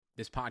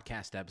This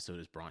podcast episode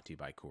is brought to you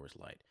by Coors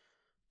Light.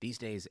 These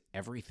days,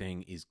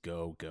 everything is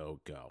go, go,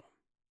 go.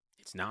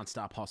 It's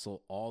nonstop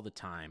hustle all the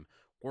time.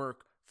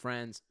 Work,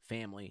 friends,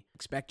 family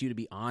expect you to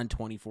be on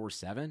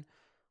 24/7.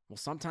 Well,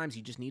 sometimes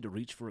you just need to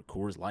reach for a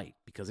Coors Light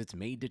because it's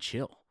made to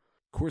chill.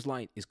 Coors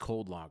Light is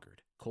cold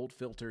lagered, cold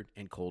filtered,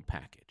 and cold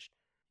packaged.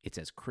 It's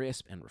as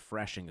crisp and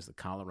refreshing as the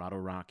Colorado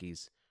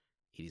Rockies.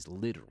 It is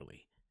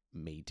literally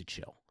made to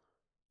chill.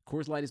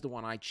 Coors Light is the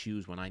one I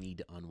choose when I need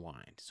to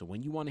unwind. So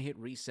when you want to hit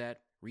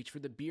reset, reach for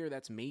the beer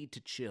that's made to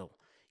chill.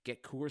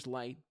 Get Coors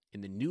Light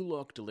in the new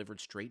look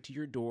delivered straight to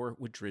your door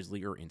with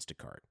Drizzly or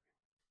Instacart.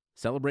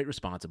 Celebrate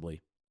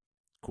responsibly.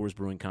 Coors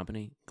Brewing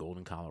Company,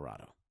 Golden,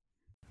 Colorado.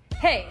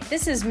 Hey,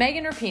 this is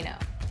Megan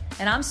Rapinoe.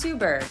 And I'm Sue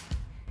Bird.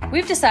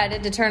 We've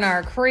decided to turn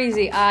our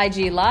crazy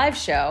IG live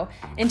show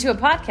into a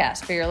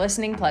podcast for your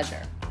listening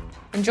pleasure.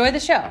 Enjoy the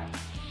show.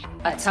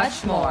 A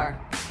touch more.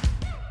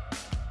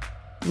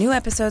 New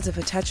episodes of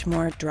A Touch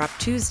More drop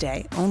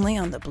Tuesday only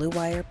on the Blue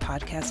Wire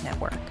Podcast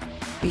Network.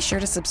 Be sure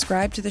to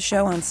subscribe to the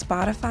show on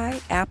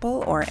Spotify,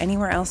 Apple, or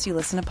anywhere else you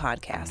listen to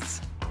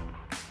podcasts.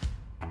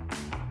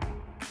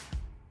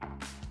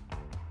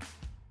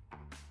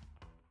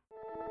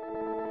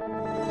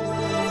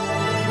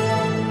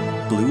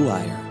 Blue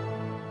Wire.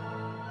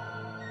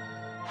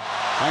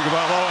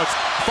 Tagovailoa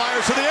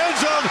fires to the end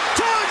zone.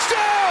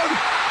 Touchdown!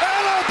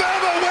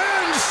 Alabama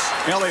wins!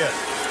 Elliott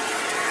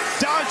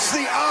dodged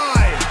the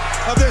eye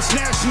of this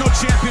national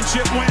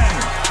championship win.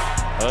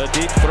 A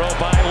deep throw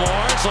by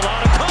Lawrence. A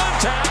lot of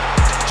contact.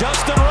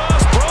 Justin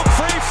Ross broke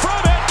free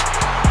from it.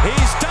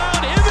 He's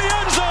down in the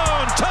end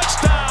zone.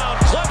 Touchdown,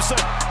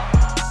 Clemson.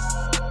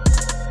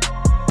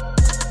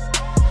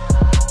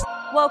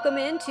 Welcome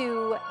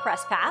into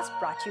Press Pass,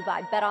 brought to you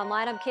by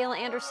BetOnline. I'm Kayla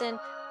Anderson,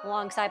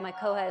 alongside my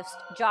co-host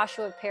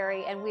Joshua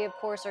Perry, and we, of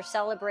course, are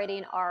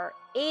celebrating our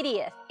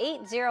 80th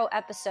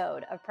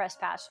episode of Press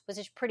Pass, which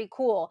is pretty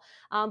cool.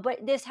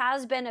 But this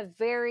has been a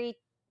very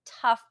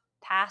tough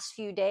past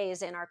few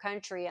days in our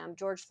country.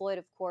 George Floyd,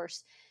 of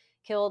course,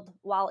 killed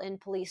while in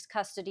police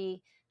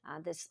custody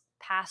this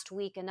past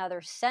week,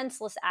 another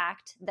senseless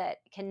act that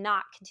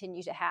cannot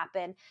continue to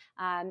happen.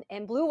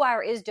 And Blue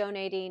Wire is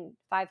donating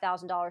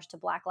 $5,000 to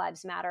Black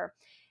Lives Matter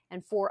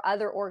and 4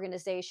 other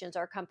organizations.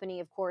 Our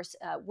company, of course,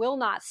 will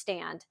not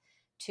stand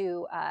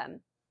to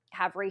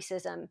have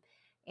racism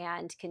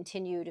and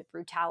continued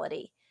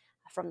brutality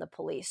from the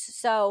police.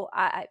 So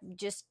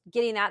just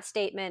getting that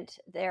statement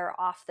there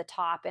off the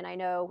top. And I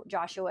know,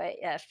 Joshua,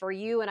 for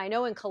you, and I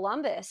know in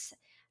Columbus,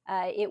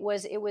 it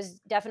was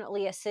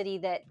definitely a city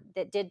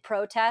that did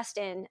protest.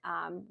 And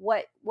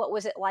what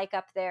was it like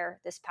up there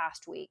this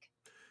past week?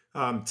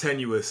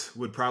 Tenuous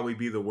would probably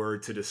be the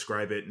word to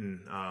describe it. And,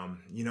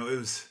 it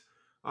was,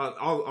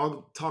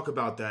 I'll talk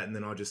about that, and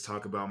then I'll just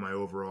talk about my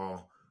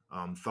overall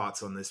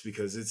thoughts on this,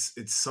 because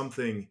it's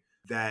something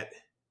that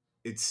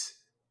it's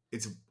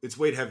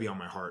weighed heavy on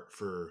my heart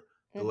for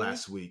the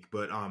last week.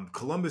 But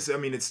Columbus,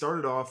 it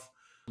started off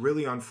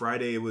really on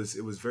Friday. It was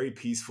very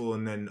peaceful.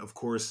 And then, of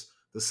course,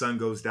 the sun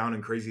goes down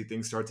and crazy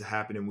things start to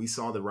happen. And we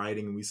saw the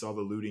rioting and we saw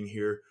the looting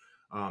here.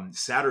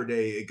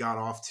 Saturday, it got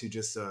off to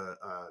just a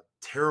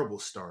terrible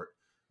start.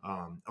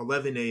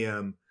 11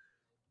 a.m.,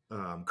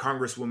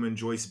 Congresswoman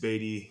Joyce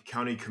Beatty,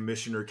 County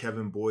Commissioner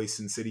Kevin Boyce,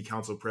 and City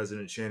Council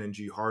President Shannon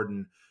G.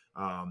 Hardin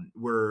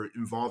were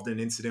involved in an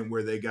incident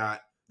where they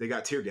got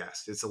tear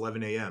gassed. It's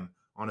 11 a.m.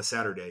 on a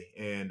Saturday,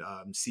 and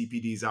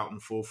CPD's out in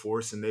full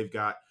force, and they've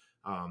got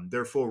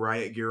their full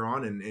riot gear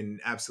on and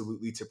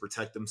absolutely to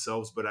protect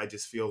themselves. But I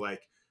just feel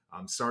like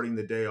starting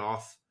the day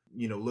off,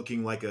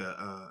 looking like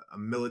a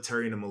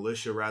military and a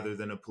militia rather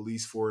than a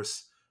police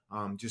force,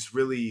 just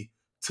really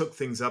took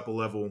things up a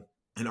level.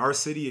 And our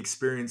city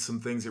experienced some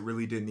things it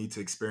really didn't need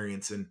to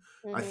experience. And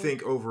I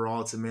think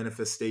overall it's a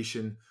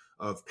manifestation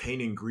of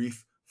pain and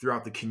grief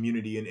throughout the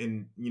community.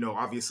 And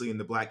obviously in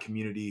the Black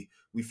community,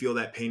 we feel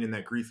that pain and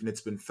that grief, and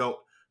it's been felt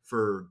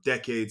for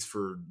decades,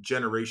 for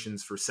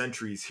generations, for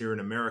centuries here in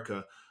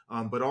America,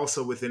 but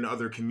also within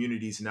other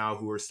communities now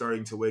who are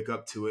starting to wake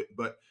up to it.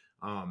 But,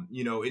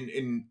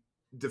 in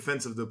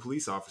defense of the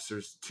police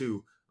officers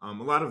too, a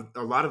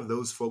lot of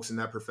those folks in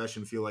that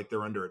profession feel like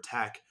they're under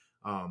attack,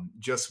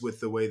 just with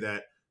the way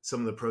that some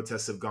of the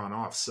protests have gone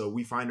off. So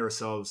we find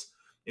ourselves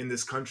in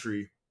this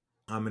country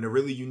in a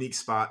really unique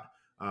spot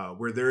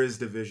where there is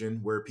division,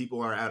 where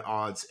people are at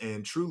odds,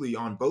 and truly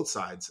on both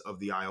sides of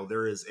the aisle,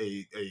 there is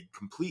a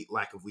complete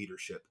lack of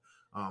leadership,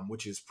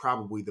 which is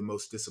probably the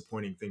most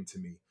disappointing thing to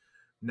me.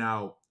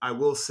 Now, I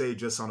will say,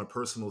 just on a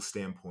personal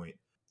standpoint,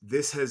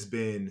 this has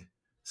been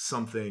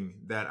something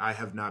that I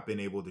have not been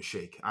able to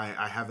shake.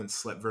 I haven't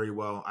slept very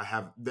well.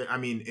 I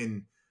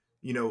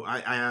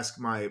ask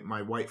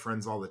my white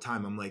friends all the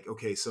time. I'm like,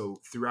 okay,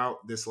 so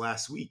throughout this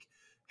last week,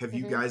 have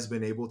you guys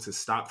been able to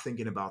stop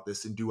thinking about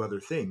this and do other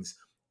things?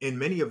 And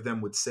many of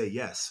them would say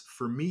yes.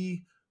 For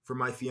me, for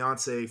my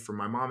fiance, for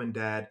my mom and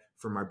dad,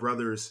 for my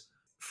brothers,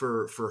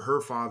 for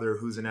her father,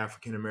 who's an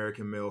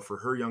African-American male, for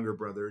her younger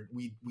brother,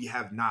 we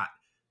have not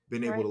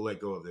been able to let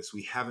go of this.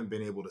 We haven't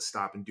been able to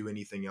stop and do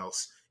anything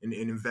else and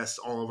invest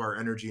all of our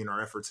energy and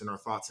our efforts and our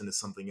thoughts into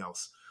something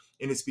else.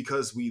 And it's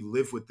because we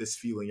live with this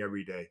feeling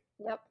every day.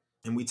 Yep.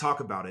 And we talk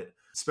about it,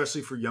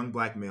 especially for young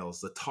Black males,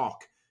 the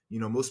talk.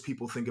 Most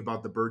people think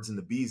about the birds and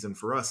the bees. And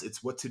for us,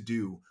 it's what to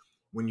do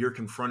when you're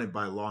confronted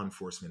by law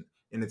enforcement.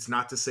 And it's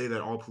not to say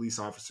that all police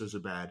officers are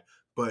bad,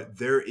 but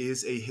there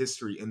is a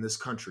history in this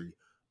country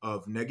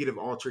of negative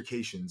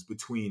altercations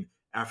between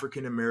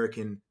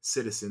African-American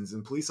citizens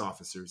and police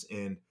officers.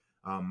 And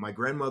my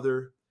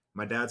grandmother,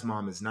 my dad's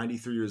mom, is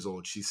 93 years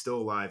old. She's still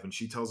alive. And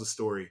she tells a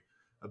story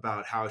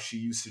about how she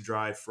used to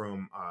drive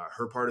from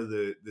her part of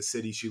the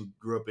city. She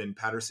grew up in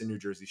Paterson, New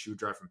Jersey. She would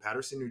drive from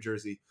Paterson, New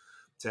Jersey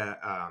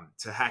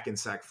to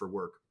Hackensack for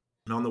work.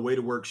 And on the way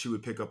to work, she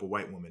would pick up a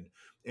white woman.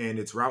 And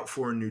it's Route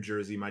 4 in New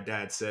Jersey, my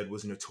dad said,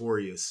 was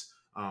notorious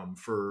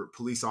for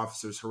police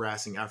officers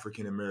harassing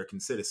African-American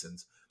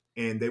citizens.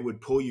 And they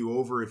would pull you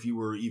over if you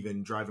were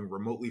even driving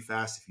remotely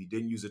fast, if you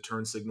didn't use a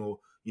turn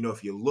signal.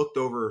 If you looked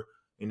over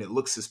and it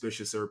looked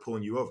suspicious, they were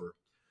pulling you over.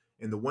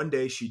 And the one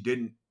day she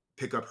didn't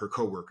pick up her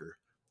coworker,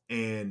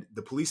 and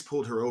the police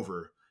pulled her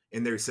over,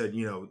 and they said,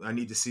 I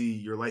need to see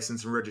your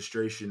license and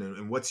registration,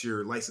 and what's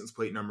your license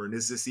plate number, and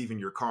is this even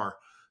your car?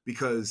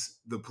 Because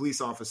the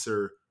police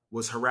officer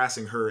was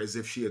harassing her as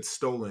if she had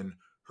stolen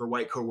her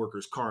white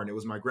coworker's car, and it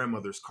was my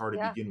grandmother's car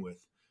to begin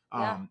with.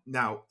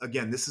 Now,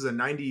 again, this is a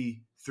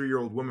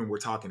 93-year-old woman we're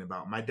talking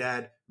about. My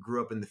dad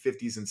grew up in the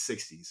 50s and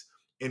 60s,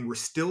 and we're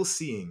still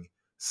seeing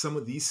some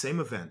of these same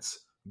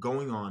events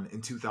going on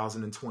in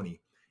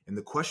 2020. And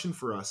the question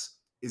for us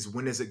is,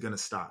 when is it going to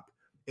stop?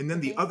 And then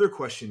the other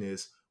question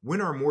is, when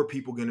are more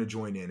people going to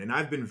join in? And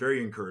I've been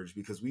very encouraged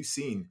because we've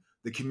seen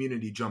the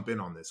community jump in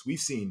on this. We've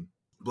seen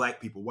Black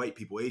people, white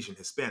people, Asian,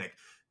 Hispanic,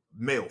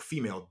 male,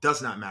 female,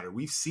 does not matter.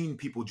 We've seen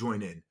people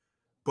join in.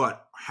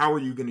 But how are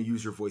you going to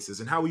use your voices,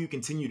 and how will you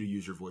continue to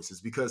use your voices?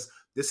 Because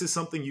this is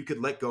something you could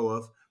let go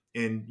of,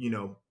 and,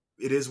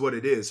 it is what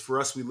it is. For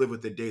us, we live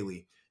with it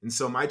daily. And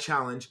so my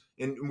challenge,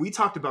 and we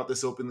talked about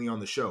this openly on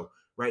the show,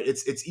 right?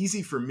 It's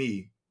easy for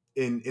me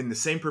in the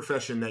same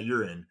profession that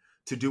you're in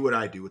to do what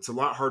I do. It's a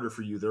lot harder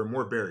for you. There are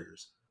more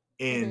barriers.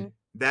 And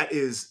that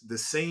is the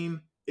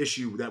same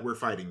issue that we're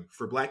fighting.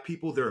 For Black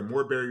people, there are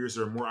more barriers,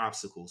 there are more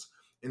obstacles.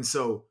 And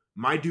so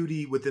my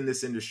duty within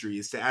this industry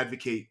is to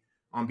advocate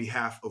on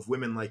behalf of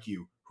women like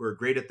you who are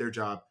great at their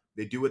job.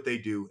 They do what they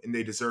do, and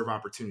they deserve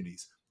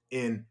opportunities.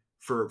 And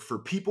for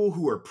people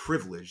who are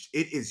privileged,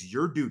 it is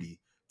your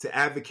duty to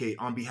advocate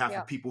on behalf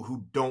of people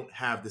who don't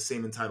have the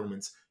same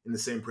entitlements and the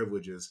same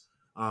privileges.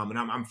 And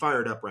I'm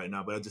fired up right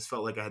now, but I just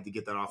felt like I had to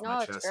get that off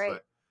my chest. Great.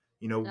 But,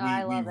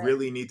 we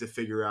really need to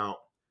figure out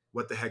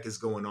what the heck is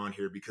going on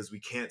here, because we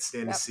can't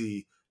stand to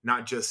see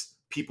not just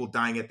people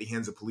dying at the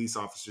hands of police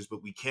officers,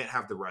 but we can't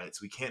have the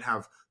riots. We can't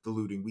have the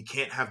looting. We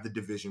can't have the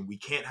division. We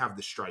can't have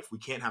the strife. We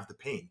can't have the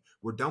pain.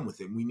 We're done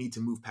with it. And we need to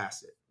move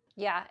past it.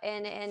 Yeah,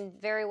 and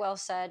very well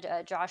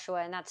said,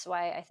 Joshua. And that's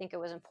why I think it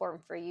was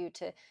important for you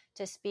to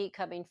speak,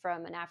 coming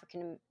from an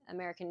African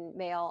American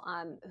male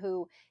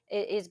who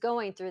is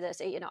going through this.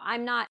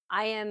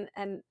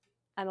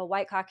 I'm a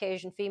white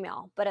Caucasian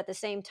female, but at the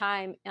same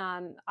time,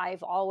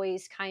 I've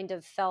always kind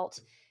of felt,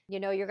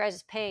 your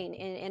guys' pain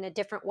in a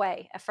different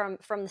way from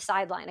the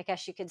sideline, I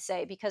guess you could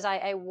say, because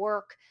I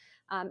work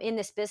in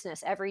this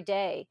business every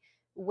day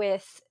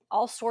with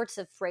all sorts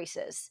of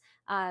races.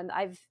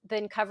 I've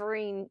been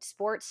covering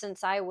sports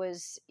since I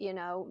was,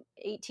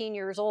 18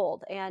 years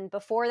old. And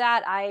before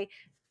that, I,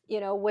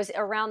 was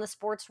around the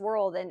sports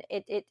world. And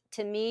it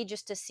to me,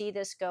 just to see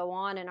this go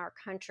on in our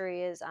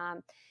country is,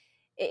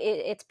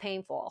 it's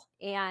painful.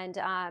 And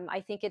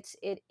I think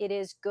it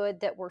is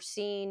good that we're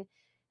seeing.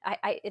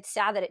 It's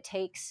sad that it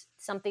takes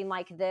something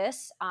like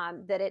this,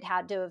 that it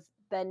had to have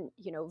been,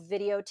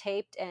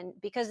 videotaped, and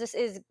because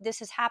this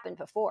has happened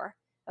before.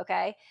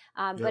 Okay.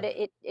 But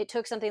it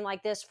took something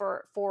like this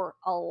for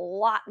a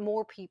lot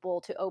more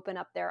people to open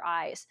up their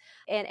eyes.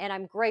 And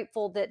I'm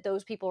grateful that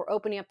those people are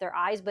opening up their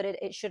eyes, but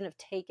it shouldn't have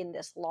taken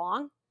this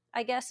long,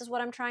 I guess is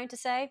what I'm trying to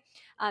say.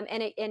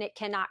 And it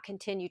cannot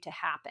continue to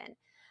happen.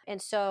 And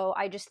so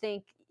I just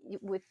think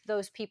with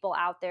those people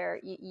out there,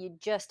 you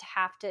just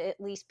have to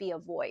at least be a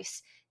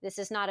voice. This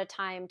is not a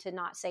time to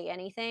not say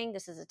anything.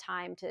 This is a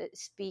time to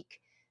speak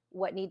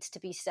what needs to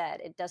be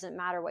said. It doesn't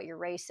matter what your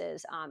race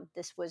is.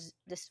 This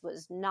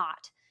was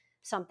not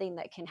something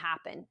that can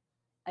happen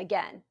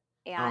again.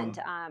 And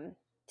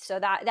so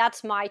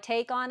that's my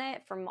take on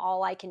it. From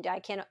all I can do,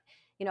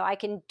 I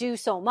can do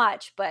so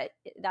much, but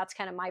that's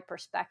kind of my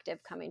perspective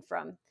coming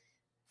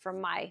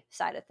from my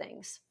side of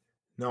things.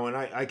 No, and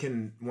I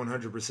can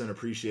 100%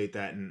 appreciate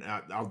that, and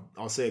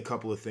I'll say a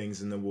couple of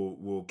things, and then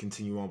we'll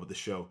continue on with the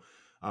show.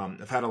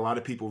 I've had a lot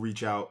of people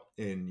reach out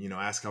and,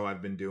 ask how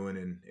I've been doing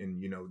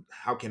and,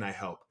 how can I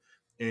help?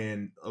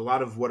 And a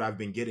lot of what I've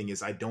been getting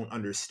is, I don't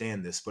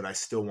understand this, but I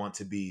still want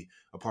to be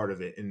a part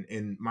of it.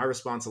 And my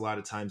response a lot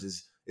of times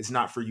is, it's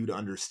not for you to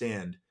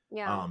understand,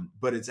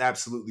 but it's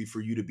absolutely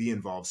for you to be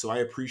involved. So I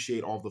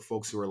appreciate all the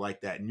folks who are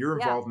like that. And your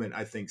involvement,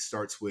 I think,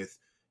 starts with,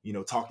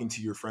 talking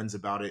to your friends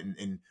about it.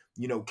 And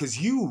because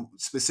you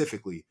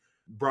specifically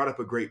brought up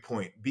a great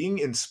point, being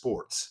in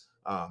sports,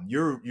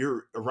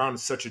 you're around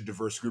such a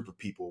diverse group of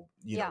people,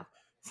 know,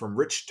 from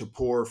rich to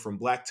poor, from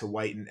black to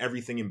white, and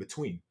everything in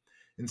between.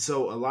 And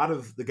so a lot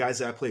of the guys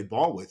that I played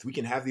ball with, we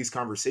can have these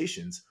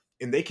conversations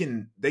and they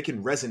can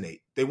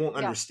resonate. They won't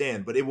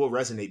understand, but it will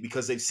resonate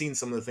because they've seen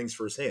some of the things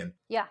firsthand.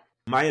 Yeah.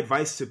 My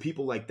advice to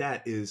people like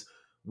that is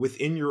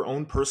within your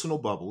own personal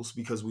bubbles,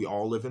 because we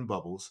all live in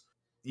bubbles,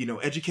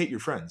 educate your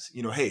friends.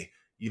 Hey,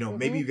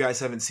 maybe you guys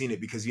haven't seen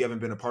it because you haven't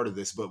been a part of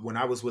this, but when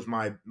I was with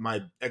my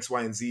X,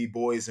 Y, and Z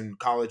boys in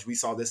college, we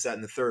saw this, that,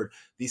 and the third.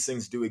 These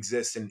things do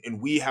exist,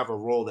 and we have a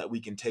role that we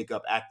can take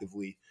up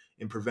actively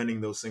in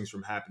preventing those things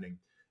from happening.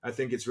 I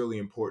think it's really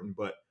important,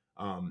 but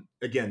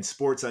again,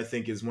 sports, I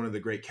think, is one of the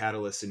great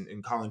catalysts,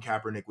 and Colin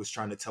Kaepernick was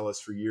trying to tell us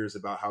for years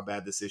about how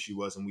bad this issue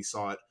was, and we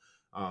saw it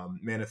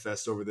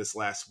manifest over this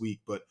last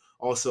week, but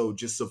also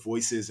just the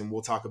voices, and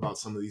we'll talk about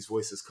some of these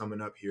voices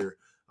coming up here,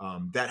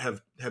 that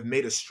have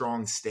made a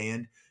strong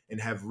stand and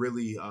have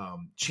really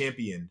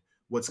championed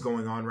what's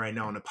going on right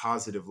now in a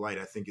positive light,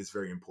 I think is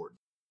very important.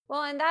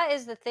 Well, and that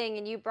is the thing,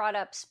 and you brought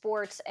up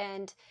sports,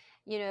 and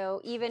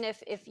even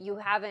if you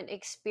haven't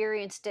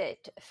experienced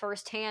it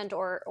firsthand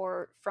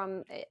or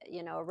from a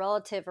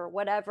relative or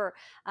whatever,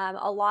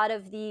 a lot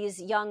of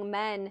these young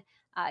men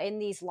in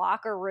these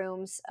locker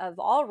rooms of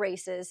all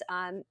races,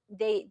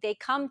 they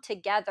come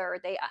together.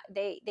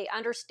 They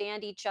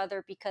understand each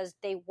other because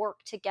they work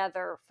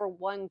together for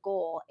one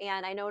goal.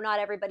 And I know not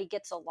everybody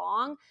gets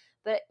along,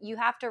 but you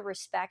have to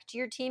respect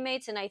your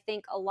teammates. And I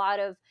think a lot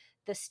of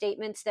the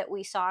statements that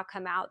we saw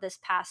come out this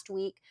past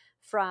week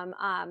from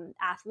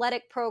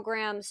athletic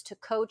programs to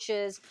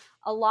coaches,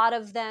 a lot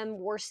of them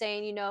were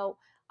saying,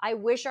 I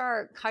wish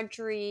our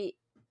country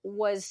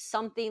was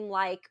something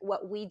like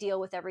what we deal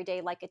with every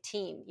day, like a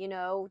team,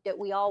 that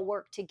we all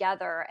work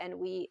together and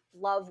we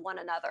love one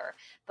another,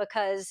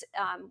 because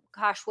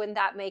gosh, wouldn't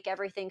that make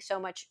everything so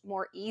much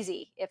more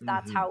easy if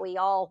that's how we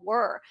all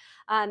were.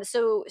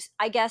 So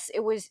I guess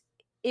it was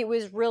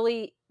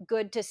really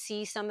good to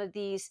see some of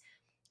these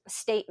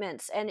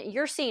statements, and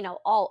you're seeing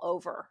all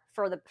over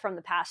from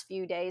the past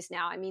few days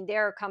now. I mean,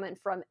 they're coming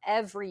from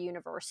every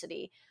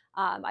university.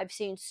 I've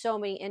seen so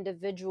many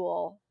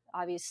individual,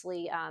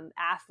 obviously,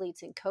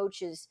 athletes and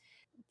coaches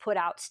put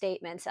out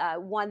statements.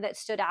 One that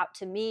stood out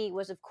to me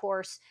was, of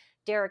course,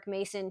 Derek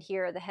Mason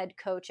here, the head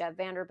coach at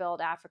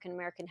Vanderbilt,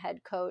 African-American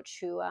head coach,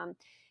 who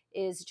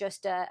is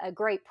just a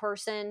great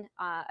person,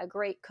 a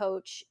great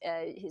coach.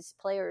 His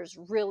players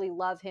really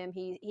love him.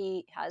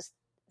 He has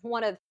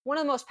one of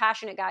the most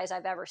passionate guys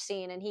I've ever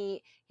seen, and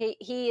he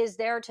is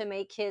there to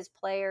make his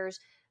players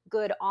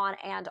good on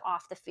and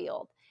off the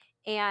field.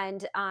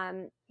 And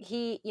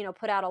he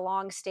put out a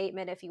long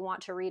statement. If you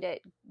want to read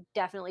it,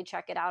 definitely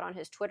check it out on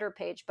his Twitter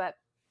page. But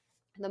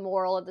the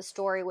moral of the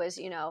story was,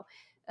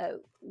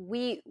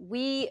 we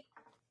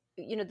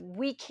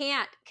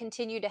can't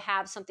continue to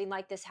have something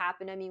like this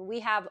happen. I mean,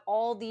 we have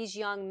all these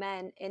young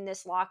men in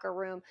this locker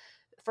room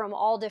from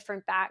all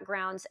different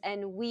backgrounds,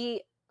 and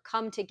we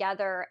come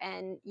together,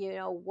 and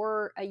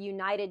we're a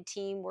united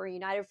team, we're a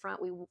united front,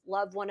 we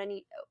love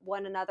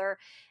one another,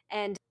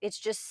 and it's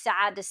just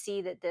sad to see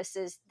that this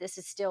is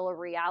still a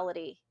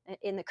reality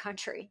in the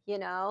country,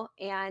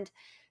 and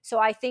so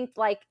I think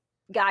like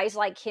guys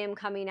like him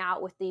coming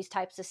out with these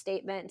types of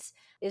statements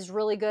is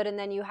really good. And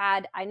then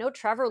I know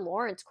Trevor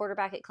Lawrence,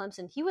 quarterback at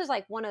Clemson, he was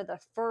like one of the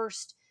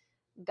first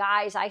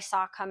guys I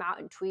saw come out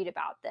and tweet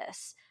about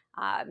this.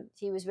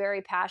 He was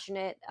very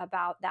passionate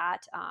about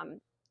that,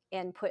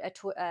 and put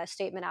a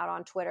statement out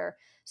on Twitter.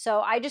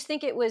 So I just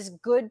think it was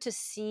good to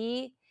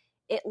see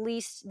at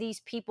least these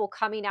people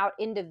coming out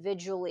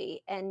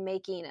individually and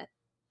making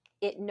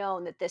it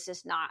known that this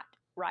is not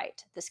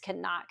right. This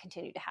cannot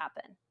continue to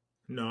happen.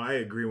 No, I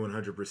agree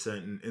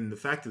 100%. And the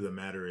fact of the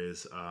matter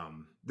is,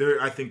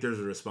 I think there's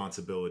a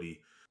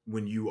responsibility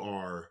when you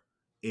are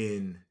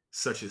in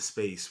such a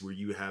space where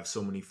you have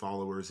so many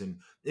followers and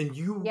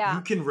you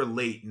can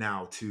relate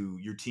now to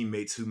your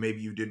teammates who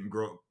maybe you didn't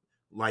grow up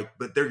like,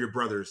 but they're your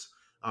brothers.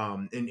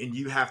 And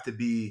you have to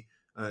be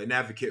an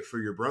advocate for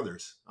your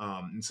brothers.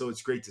 And so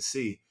it's great to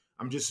see.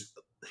 I'm just,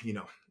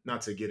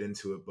 not to get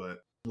into it,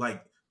 but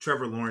like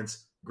Trevor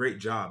Lawrence, great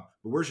job.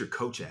 But where's your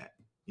coach at?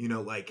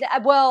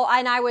 Well,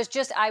 and I was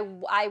just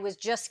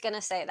going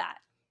to say that.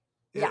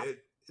 Yeah.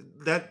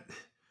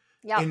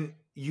 And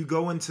you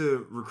go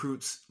into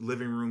recruits'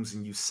 living rooms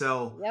and you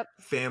sell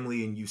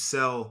family and you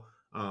sell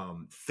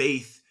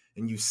faith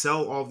and you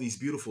sell all these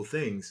beautiful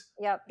things.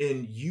 Yep.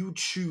 And you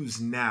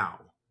choose now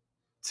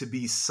to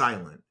be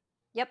silent.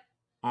 Yep.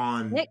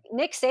 On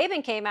Nick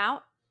Saban came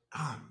out.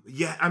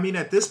 Yeah. I mean,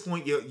 at this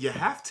point, you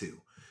have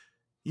to,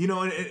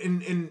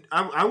 and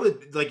I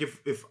would like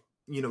if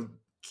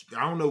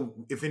I don't know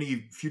if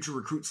any future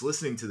recruits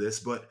listening to this,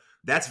 but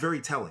that's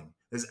very telling.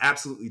 It's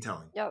absolutely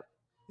telling. Yep.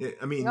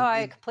 I mean, no,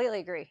 I completely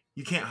agree.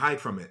 You can't hide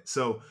from it.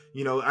 So,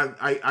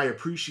 I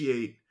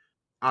appreciate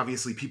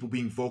obviously people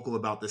being vocal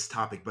about this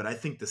topic, but I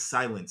think the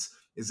silence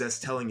is as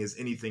telling as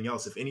anything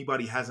else. If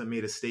anybody hasn't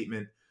made a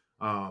statement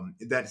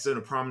that's in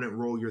a prominent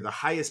role, you're the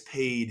highest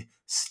paid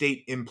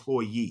state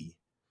employee.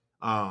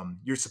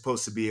 You're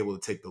supposed to be able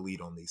to take the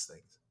lead on these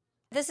things.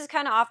 This is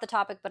kind of off the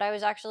topic, but I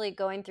was actually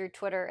going through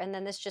Twitter and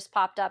then this just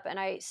popped up and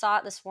I saw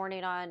it this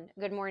morning on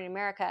Good Morning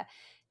America.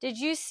 Did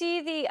you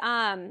see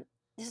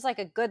this is like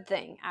a good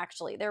thing,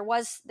 actually. There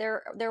was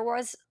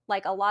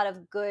like a lot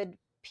of good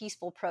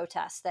peaceful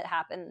protests that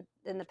happened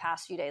in the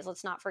past few days.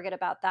 Let's not forget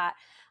about that.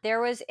 There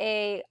was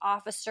a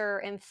officer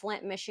in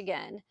Flint,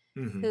 Michigan,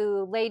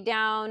 who laid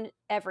down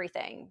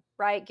everything,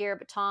 right? Gear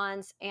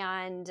batons,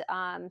 and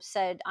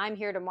said, "I'm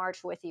here to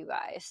march with you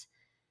guys."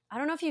 I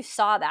don't know if you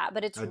saw that,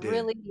 but it's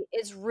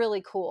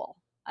really cool.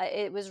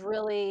 It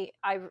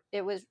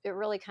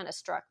really kind of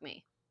struck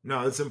me.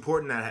 No, it's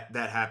important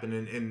that happened.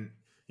 And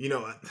you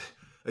know,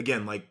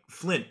 again, like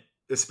Flint,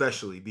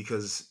 especially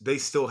because they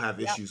still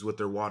have issues with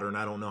their water. And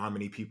I don't know how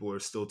many people are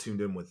still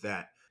tuned in with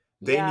that.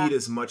 They need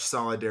as much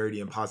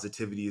solidarity and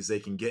positivity as they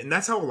can get. And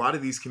that's how a lot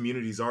of these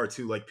communities are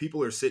too. Like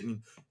people are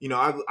sitting, you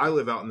know, I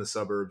live out in the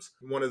suburbs,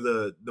 one of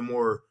the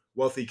more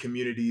wealthy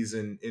communities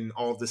in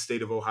all of the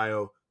state of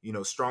Ohio, you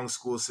know, strong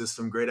school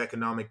system, great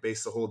economic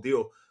base, the whole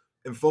deal.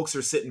 And folks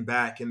are sitting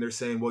back and they're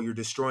saying, well, you're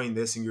destroying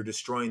this and you're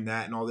destroying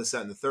that and all this,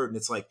 that, and the third. And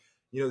it's like,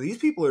 you know, these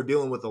people are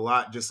dealing with a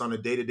lot just on a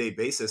day-to-day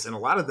basis. And a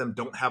lot of them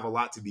don't have a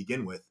lot to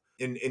begin with.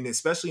 And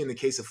especially in the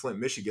case of Flint,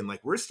 Michigan,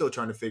 like we're still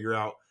trying to figure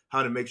out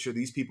how to make sure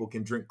these people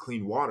can drink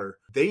clean water.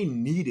 They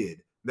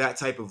needed that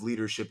type of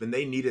leadership and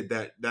they needed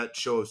that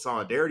show of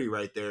solidarity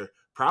right there,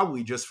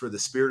 probably just for the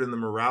spirit and the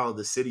morale of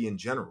the city in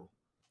general.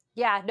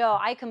 Yeah, no,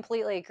 I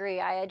completely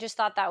agree. I just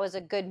thought that was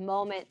a good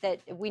moment that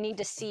we need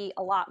to see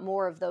a lot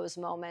more of those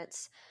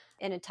moments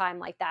in a time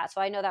like that.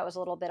 So I know that was a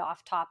little bit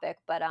off topic,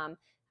 but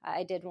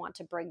I did want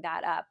to bring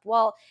that up.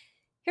 Well,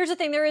 here's the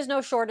thing. There is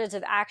no shortage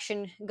of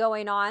action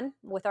going on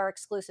with our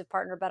exclusive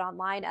partner,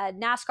 BetOnline.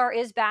 NASCAR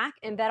is back,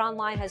 and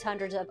BetOnline has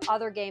hundreds of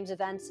other games,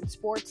 events, and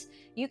sports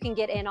you can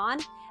get in on.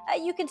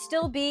 You can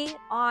still be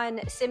on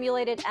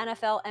simulated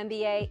NFL,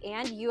 NBA,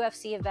 and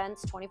UFC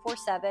events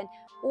 24/7,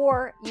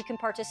 or you can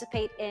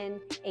participate in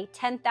a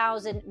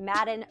 10,000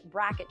 Madden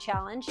Bracket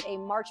Challenge, a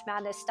March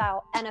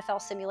Madness-style NFL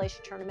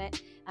simulation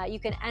tournament. You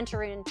can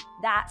enter in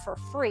that for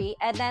free.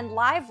 And then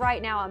live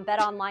right now on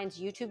BetOnline's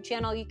YouTube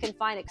channel, you can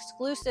find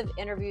exclusive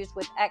interviews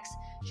with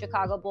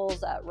ex-Chicago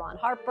Bulls Ron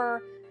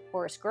Harper,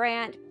 Horace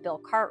Grant, Bill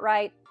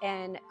Cartwright,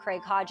 and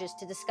Craig Hodges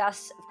to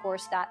discuss, of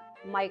course, that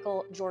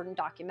Michael Jordan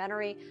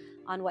documentary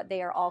on what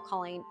they are all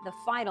calling the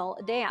final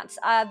dance.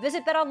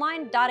 Visit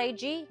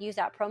betonline.ag, use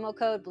that promo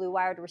code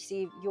BlueWire to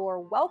receive your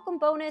welcome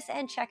bonus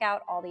and check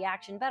out all the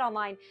action.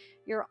 BetOnline,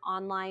 your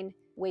online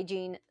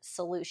wagering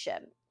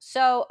solution.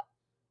 So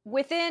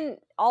within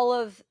all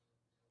of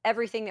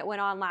everything that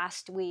went on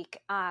last week,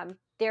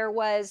 there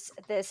was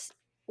this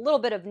little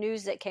bit of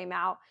news that came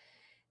out.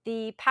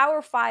 The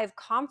Power 5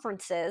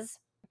 conferences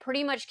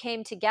pretty much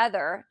came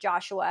together,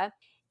 Joshua,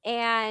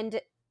 and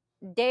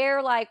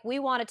they're like, we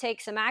want to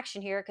take some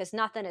action here because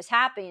nothing is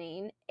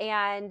happening.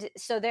 And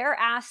so they're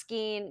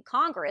asking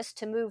Congress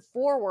to move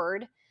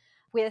forward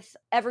with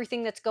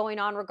everything that's going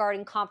on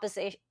regarding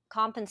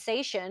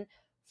compensation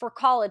for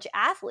college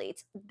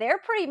athletes. They're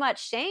pretty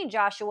much saying,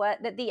 Joshua,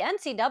 that the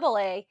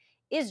NCAA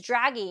is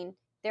dragging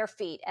their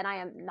feet, and I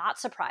am not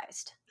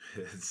surprised.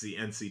 It's the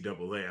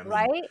NCAA. I mean,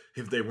 right?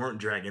 If they weren't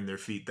dragging their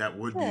feet, that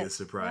would be a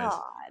surprise.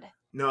 God.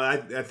 No,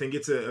 I think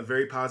it's a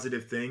very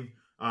positive thing.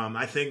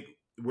 I think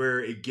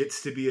where it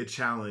gets to be a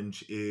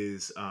challenge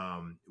is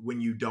when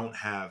you don't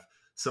have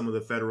some of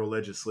the federal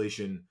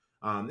legislation.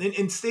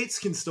 And states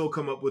can still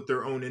come up with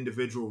their own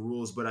individual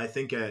rules, but I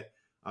think at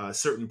a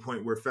certain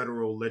point where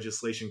federal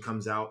legislation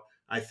comes out,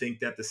 I think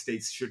that the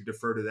states should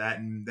defer to that.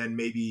 And then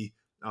maybe,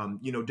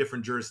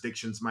 different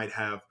jurisdictions might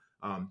have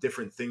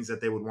different things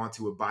that they would want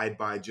to abide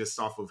by just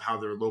off of how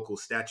their local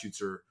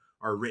statutes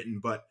are written.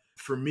 But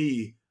for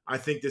me, I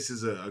think this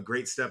is a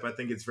great step. I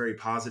think it's very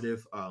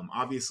positive.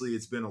 Obviously,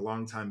 it's been a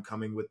long time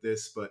coming with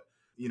this, but,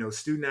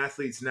 student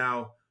athletes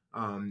now,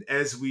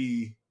 as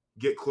we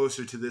get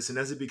closer to this and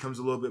as it becomes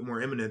a little bit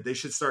more imminent, they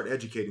should start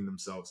educating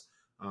themselves.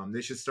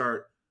 They should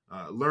start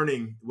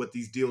learning what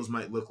these deals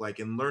might look like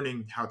and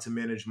learning how to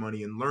manage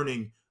money and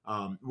learning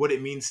what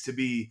it means to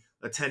be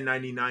a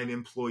 1099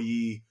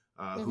 employee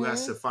who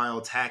has to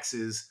file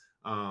taxes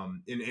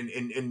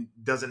and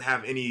doesn't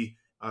have any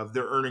of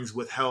their earnings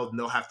withheld, and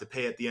they'll have to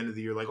pay at the end of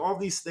the year. Like all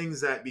these things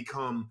that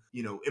become,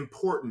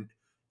 important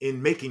in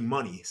making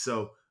money.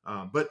 So,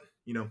 but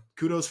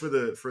kudos for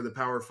the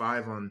Power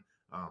 5 on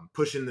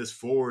pushing this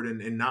forward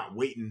and not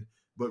waiting,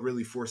 but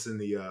really forcing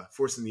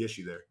the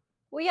issue there.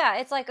 Well, yeah,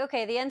 it's like,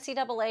 okay, the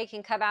NCAA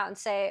can come out and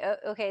say,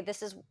 okay,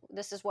 this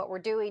is what we're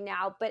doing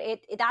now. But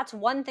that's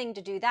one thing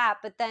to do that.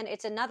 But then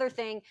it's another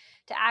thing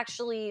to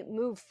actually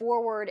move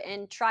forward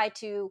and try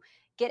to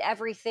get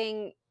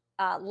everything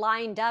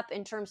lined up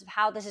in terms of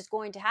how this is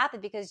going to happen,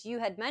 because you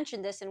had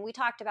mentioned this and we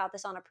talked about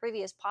this on a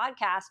previous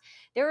podcast.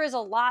 There is a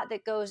lot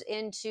that goes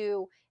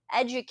into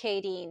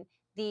educating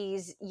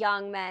these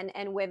young men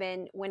and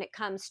women when it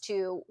comes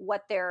to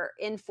what they're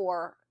in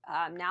for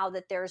now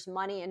that there's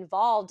money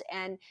involved.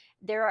 And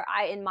there,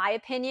 in my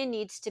opinion,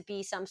 needs to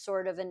be some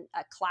sort of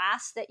a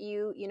class that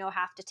you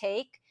have to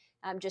take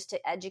just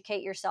to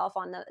educate yourself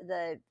on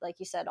the, like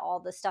you said, all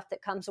the stuff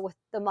that comes with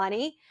the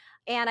money.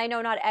 And I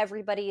know not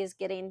everybody is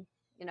getting,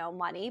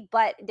 money,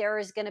 but there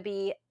is going to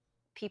be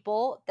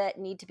people that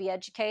need to be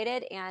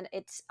educated. And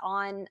it's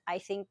on, I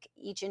think,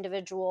 each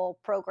individual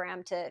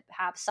program to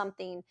have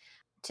something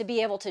to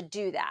be able to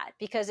do that.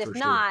 Because if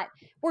not,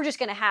 we're just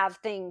going to have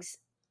things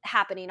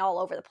happening all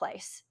over the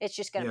place. It's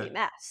just going to be a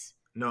mess.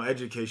 No,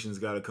 education's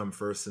got to come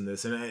first in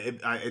this. And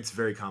it's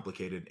very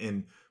complicated.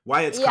 And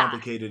why it's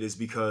complicated is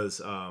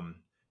because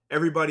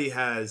everybody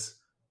has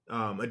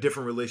a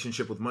different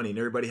relationship with money, and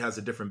everybody has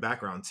a different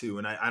background too.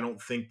 And I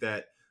don't think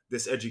that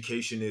this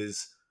education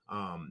is,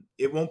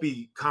 it won't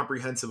be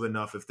comprehensive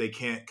enough if they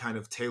can't kind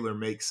of tailor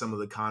make some of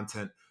the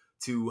content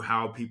to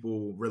how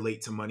people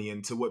relate to money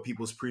and to what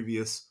people's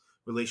previous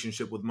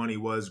relationship with money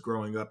was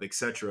growing up,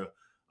 etc.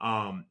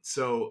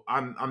 So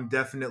I'm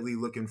definitely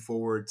looking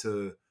forward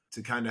to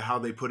kind of how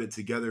they put it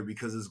together,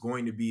 because it's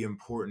going to be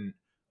important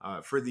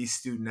for these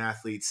student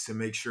athletes to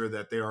make sure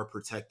that they are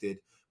protected,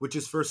 which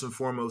is first and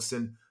foremost.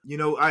 And,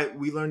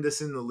 we learned this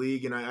in the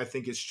league, and I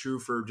think it's true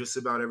for just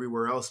about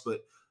everywhere else.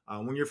 But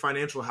when your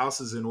financial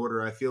house is in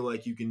order, I feel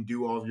like you can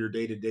do all of your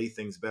day-to-day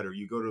things better.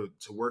 You go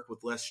to work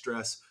with less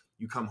stress.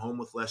 You come home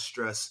with less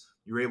stress.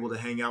 You're able to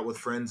hang out with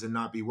friends and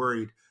not be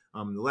worried.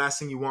 The last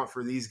thing you want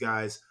for these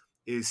guys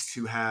is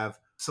to have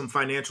some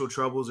financial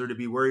troubles or to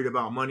be worried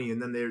about money,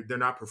 and then they're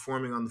not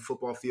performing on the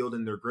football field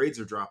and their grades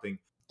are dropping.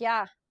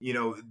 Yeah.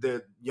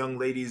 The young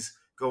ladies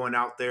going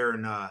out there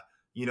and,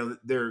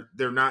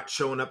 they're not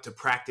showing up to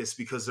practice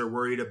because they're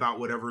worried about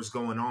whatever's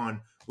going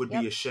on would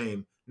be a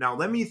shame. Now,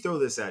 let me throw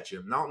this at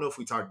you. I don't know if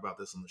we talked about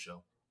this on the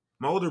show.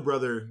 My older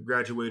brother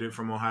graduated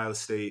from Ohio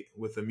State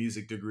with a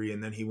music degree,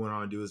 and then he went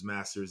on to do his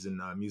master's in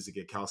music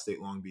at Cal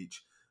State Long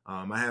Beach.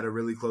 I had a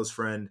really close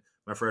friend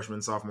my freshman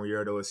and sophomore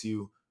year at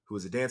OSU who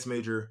was a dance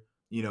major.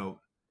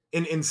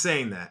 In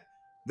saying that,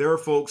 there are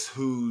folks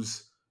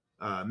whose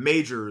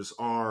majors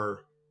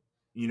are,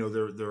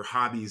 their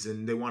hobbies,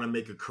 and they want to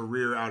make a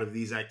career out of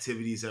these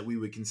activities that we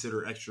would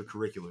consider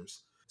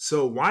extracurriculars.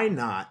 So why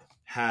not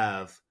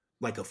have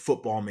like a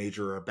football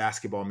major or a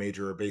basketball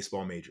major or a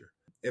baseball major?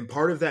 And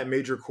part of that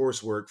major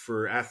coursework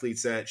for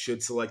athletes that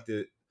should select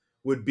it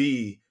would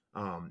be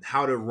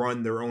how to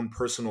run their own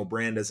personal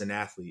brand as an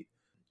athlete.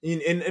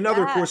 In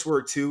other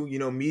coursework too,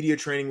 media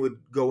training would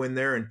go in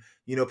there, and,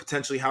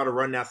 potentially how to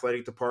run an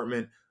athletic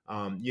department,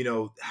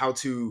 how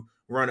to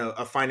run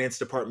a finance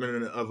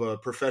department of a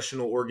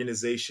professional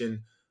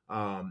organization,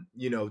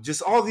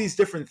 just all these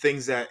different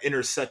things that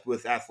intersect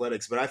with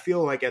athletics. But I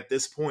feel like at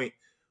this point,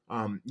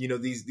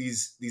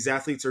 these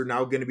athletes are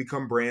now going to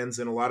become brands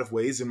in a lot of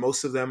ways, and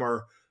most of them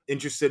are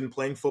interested in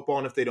playing football.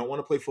 And if they don't want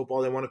to play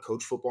football, they want to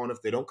coach football. And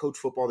if they don't coach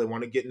football, they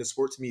want to get into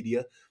sports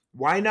media.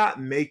 Why not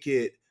make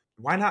it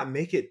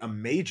a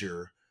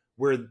major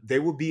where they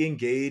would be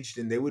engaged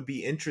and they would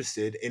be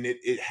interested, and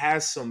it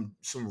has some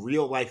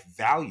real life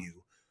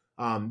value?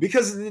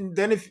 Because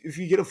then if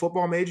you get a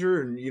football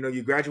major and,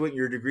 you graduate and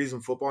your degrees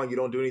in football and you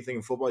don't do anything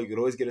in football, you could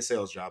always get a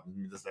sales job.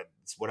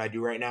 That's what I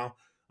do right now.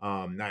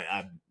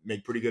 I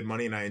make pretty good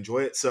money and I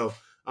enjoy it. So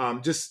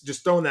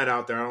just throwing that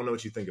out there. I don't know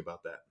what you think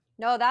about that.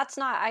 No, that's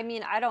not,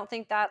 I don't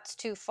think that's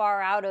too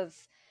far out of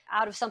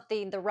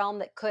something, the realm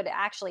that could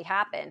actually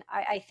happen.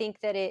 I think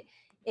that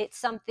it's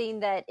something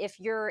that if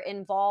you're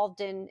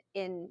involved in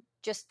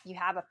just, you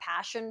have a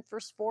passion for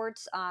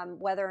sports,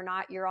 whether or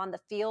not you're on the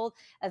field,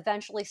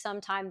 eventually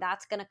sometime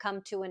that's going to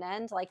come to an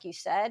end, like you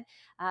said,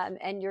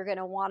 and you're going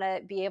to want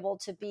to be able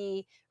to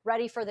be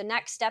ready for the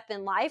next step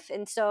in life.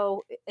 And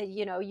so,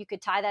 you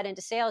could tie that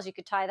into sales, you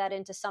could tie that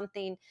into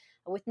something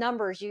with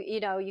numbers,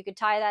 you could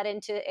tie that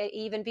into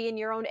even being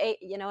your own,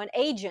 an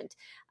agent.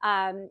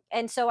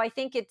 And so I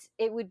think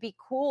it would be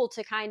cool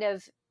to kind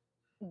of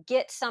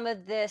get some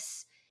of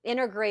this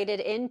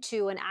integrated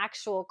into an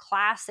actual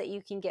class that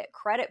you can get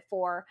credit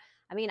for.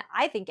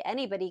 I think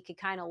anybody could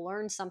kind of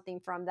learn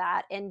something from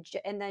that, and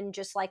then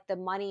just like the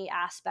money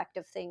aspect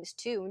of things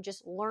too, and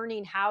just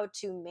learning how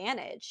to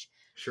manage.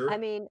 Sure.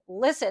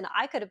 Listen,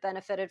 I could have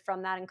benefited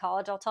from that in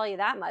college. I'll tell you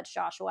that much,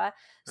 Joshua.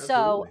 Absolutely.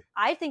 So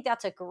I think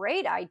that's a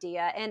great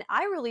idea. And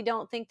I really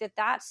don't think that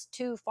that's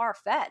too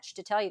far-fetched,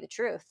 to tell you the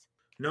truth.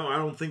 No, I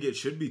don't think it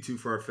should be too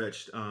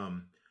far-fetched.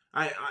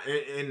 I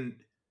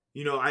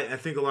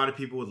think a lot of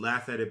people would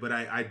laugh at it, but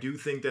I do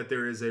think that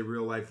there is a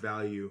real life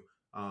value,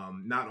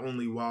 not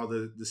only while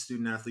the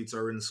student athletes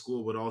are in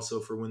school, but also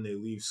for when they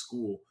leave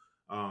school,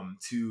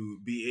 to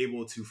be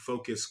able to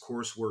focus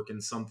coursework in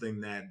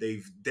something that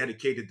they've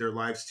dedicated their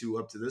lives to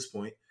up to this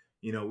point.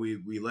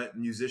 We let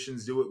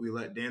musicians do it. We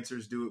let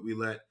dancers do it. We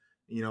let,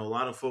 a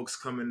lot of folks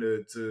come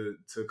into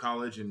to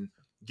college and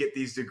get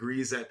these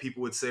degrees that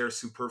people would say are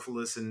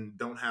superfluous and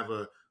don't have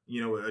a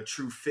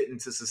true fit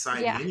into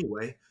society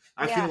anyway.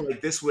 I feel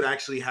like this would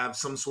actually have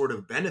some sort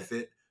of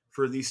benefit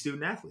for these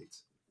student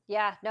athletes.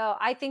 Yeah, no,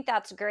 I think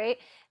that's great.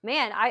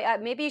 Man, I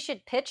maybe you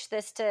should pitch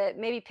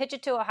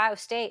it to Ohio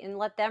State and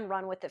let them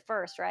run with it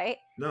first, right?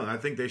 No, I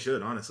think they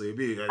should. Honestly, it'd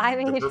be I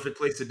the mean, perfect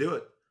place to do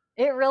it.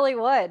 it really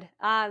would.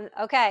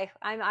 Okay,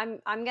 I'm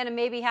gonna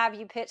maybe have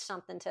you pitch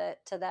something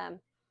to them.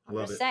 I'm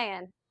Love just it.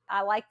 saying.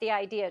 I like the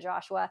idea,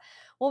 Joshua.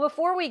 Well,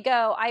 before we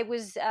go, I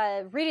was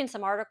reading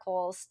some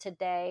articles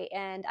today,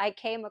 and I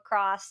came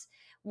across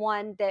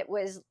one that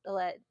was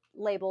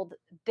labeled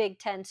Big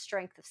Ten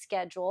Strength of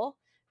Schedule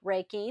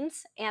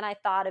rankings, and I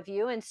thought of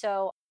you, and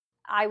so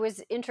I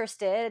was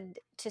interested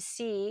to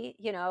see,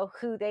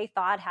 who they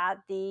thought had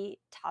the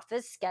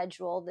toughest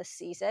schedule this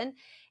season.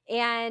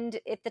 And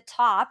at the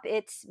top,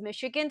 it's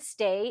Michigan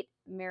State,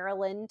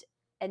 Maryland,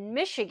 and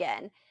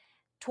Michigan.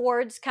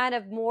 Towards kind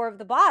of more of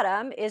the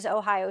bottom is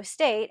Ohio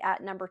State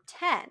at number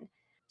 10.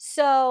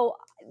 So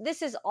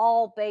this is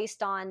all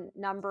based on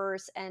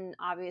numbers. And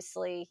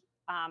obviously,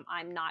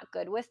 I'm not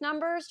good with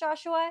numbers,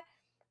 Joshua,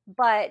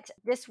 but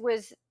this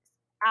was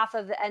off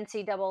of the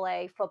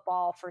NCAA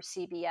football for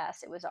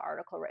CBS. It was an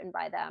article written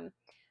by them.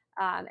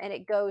 And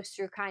it goes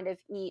through kind of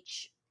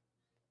each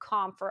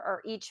conference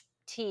or each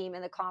team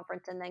in the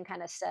conference and then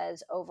kind of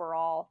says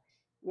overall,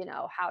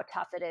 how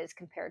tough it is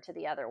compared to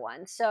the other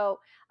one. So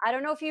I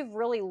don't know if you've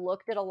really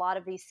looked at a lot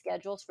of these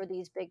schedules for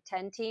these Big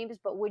Ten teams,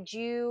 but would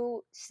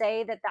you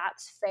say that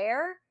that's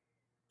fair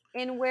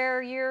in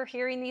where you're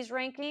hearing these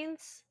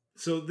rankings?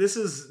 So this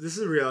is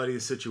a reality of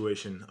the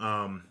situation.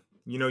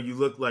 You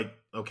look like,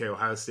 okay,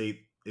 Ohio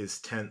State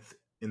is 10th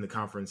in the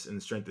conference in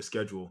strength of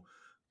schedule,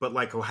 but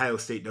like Ohio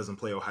State doesn't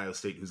play Ohio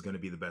State, who's going to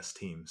be the best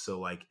team.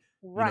 So like,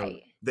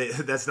 Right.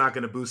 that's not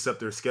going to boost up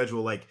their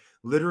schedule. Like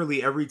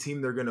literally every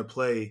team they're going to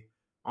play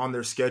on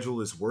their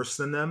schedule is worse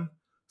than them.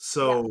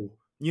 So,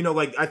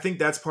 like I think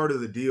that's part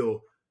of the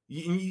deal.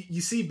 You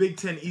see Big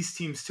Ten East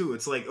teams too.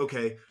 It's like,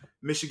 okay,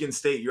 Michigan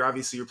State, you're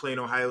playing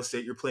Ohio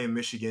State, you're playing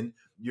Michigan,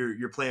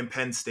 you're playing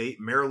Penn State,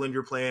 Maryland,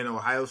 you're playing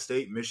Ohio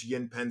State,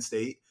 Michigan, Penn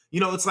State.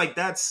 It's like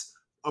that's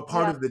a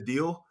part of the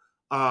deal.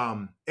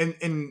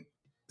 And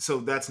so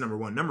that's number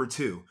one. Number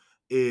two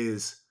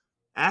is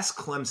ask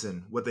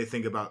Clemson what they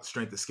think about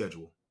strength of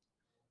schedule.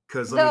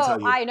 Because let me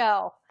tell you, I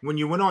know. when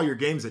you win all your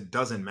games, it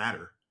doesn't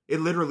matter. It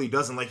literally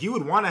doesn't. Like you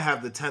would want to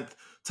have the 10th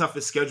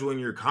toughest schedule in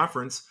your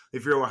conference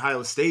if you're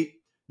Ohio State,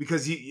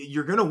 because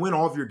you're going to win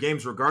all of your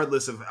games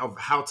regardless of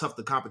how tough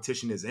the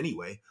competition is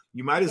anyway.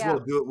 You might as well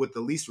do it with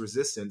the least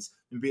resistance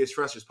and be as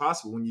fresh as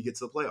possible when you get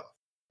to the playoff.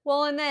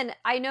 Well, and then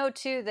I know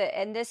too that,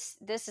 and this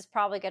is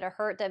probably going to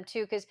hurt them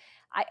too, because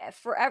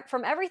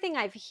from everything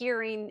I've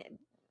hearing,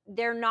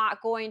 they're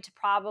not going to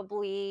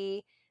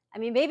probably. I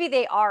mean, maybe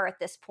they are at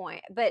this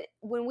point, but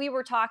when we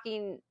were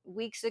talking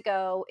weeks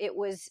ago,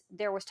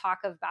 there was talk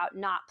about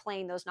not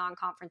playing those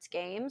non-conference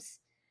games.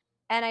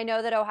 And I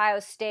know that Ohio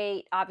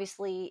State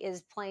obviously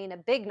is playing a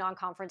big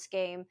non-conference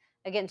game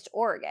against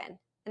Oregon,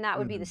 and that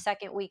would be the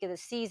second week of the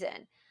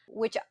season,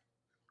 which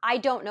I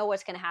don't know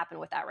what's going to happen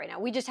with that right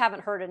now. We just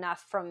haven't heard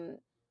enough from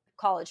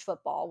college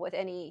football with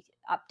any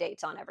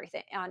updates on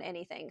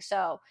anything.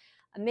 So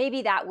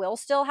maybe that will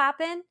still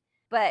happen.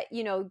 But,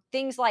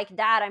 things like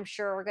that, I'm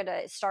sure are going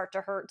to start to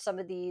hurt some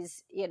of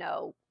these,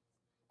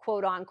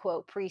 quote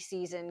unquote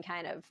preseason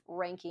kind of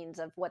rankings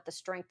of what the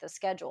strength of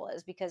schedule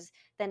is, because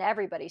then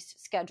everybody's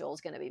schedule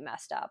is going to be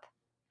messed up.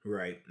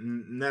 Right.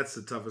 And that's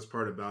the toughest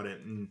part about it.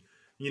 And,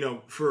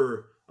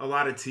 for a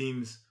lot of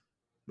teams,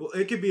 well,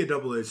 it could be a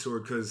double-edged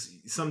sword because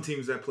some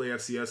teams that play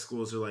FCS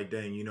schools are like,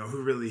 dang,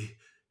 who really,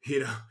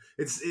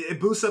 it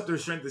boosts up their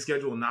strength of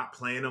schedule not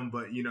playing them.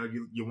 But,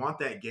 you want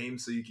that game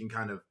so you can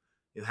kind of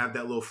have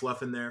that little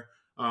fluff in there.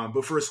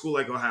 But for a school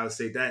like Ohio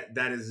State,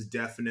 that is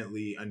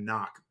definitely a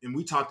knock. And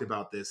we talked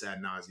about this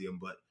ad nauseum,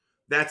 but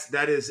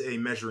that is a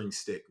measuring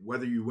stick.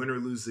 Whether you win or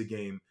lose the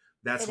game,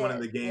 that's one of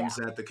the games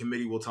that the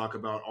committee will talk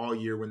about all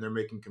year when they're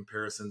making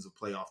comparisons of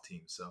playoff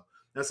teams. So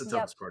that's the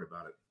toughest part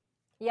about it.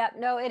 Yep.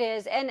 No, it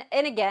is. And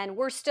again,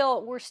 we're still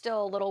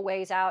a little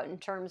ways out in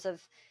terms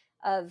of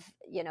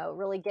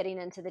really getting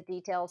into the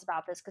details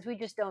about this, because we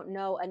just don't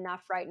know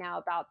enough right now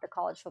about the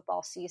college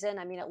football season.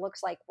 I mean, it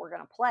looks like we're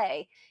going to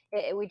play.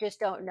 We just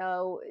don't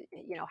know,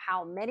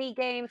 how many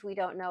games. We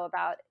don't know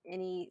about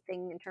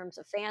anything in terms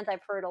of fans.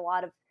 I've heard a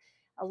lot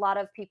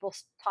of people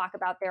talk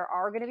about there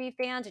are going to be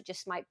fans. It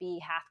just might be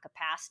half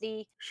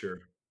capacity. Sure.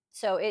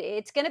 So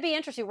it's going to be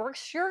interesting. We're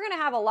sure going to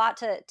have a lot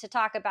to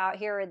talk about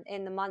here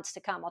in the months to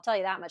come. I'll tell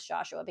you that much,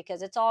 Joshua,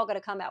 because it's all going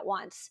to come at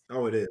once.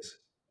 Oh, it is.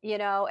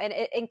 And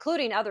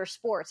including other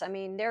sports. I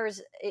mean,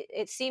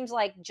 it seems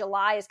like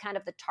July is kind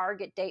of the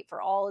target date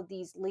for all of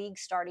these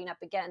leagues starting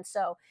up again.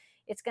 So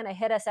it's going to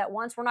hit us at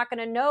once. We're not going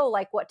to know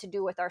what to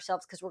do with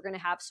ourselves because we're going to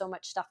have so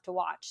much stuff to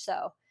watch.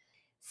 So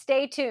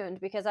stay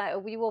tuned, because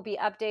we will be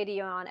updating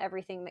you on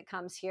everything that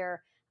comes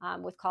here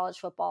with college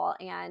football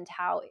and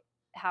how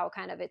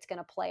kind of it's going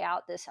to play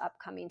out this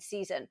upcoming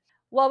season.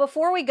 Well,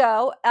 before we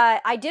go,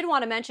 I did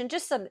want to mention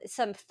just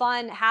some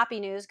fun,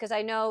 happy news, because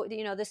I know,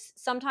 this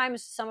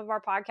sometimes some of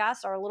our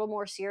podcasts are a little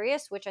more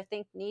serious, which I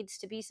think needs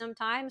to be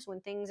sometimes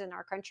when things in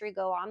our country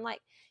go on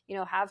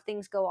have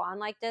things go on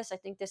like this. I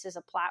think this is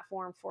a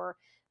platform for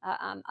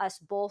us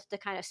both to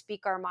kind of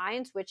speak our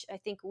minds, which I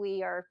think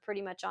we are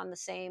pretty much on the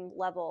same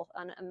level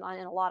in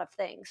a lot of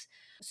things.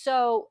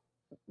 So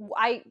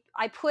I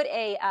put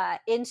a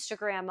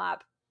Instagram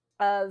up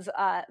of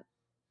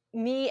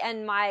me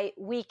and my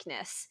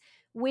weakness,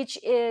 which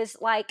is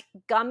like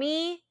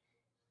gummy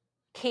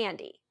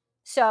candy.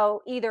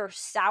 So either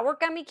sour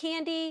gummy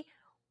candy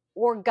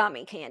or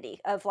gummy candy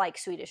of like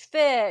Swedish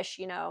Fish,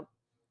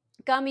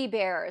 gummy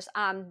bears.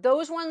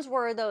 Those ones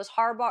were those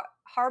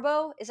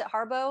Harbo. Is it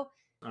Harbo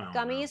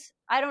gummies?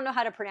 I don't know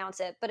how to pronounce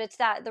it, but it's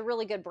the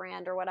really good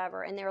brand or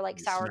whatever. And they're like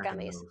sour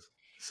gummies. Those.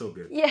 So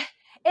good. Yeah.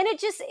 And it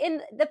just,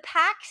 in the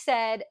pack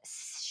said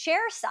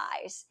share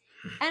size.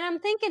 And I'm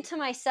thinking to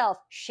myself,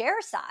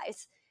 share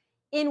size?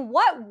 In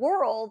what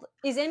world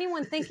is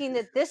anyone thinking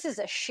that this is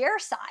a share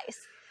size?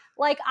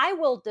 Like, I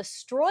will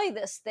destroy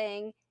this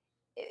thing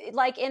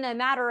like in a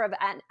matter of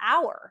an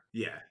hour.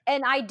 Yeah.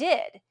 And I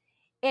did.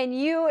 And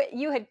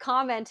you had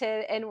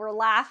commented and were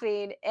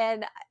laughing.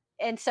 And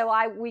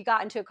so we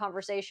got into a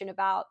conversation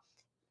about,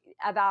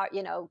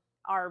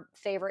 our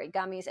favorite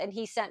gummies. And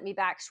he sent me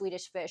back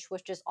Swedish Fish,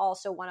 which is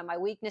also one of my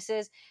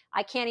weaknesses.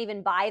 I can't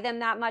even buy them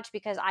that much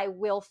because I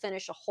will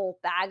finish a whole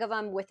bag of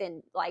them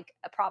within like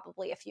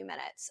probably a few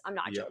minutes. I'm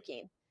not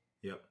joking.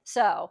 Yep.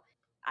 So,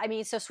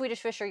 so Swedish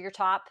Fish are your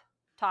top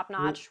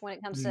notch when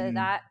it comes to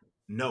that?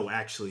 No,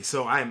 actually.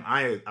 So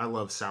I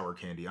love sour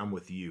candy. I'm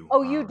with you.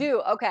 Oh, you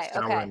do? Okay.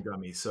 Sour and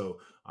gummy. So,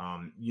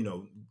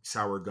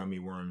 sour gummy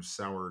worms,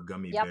 sour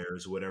gummy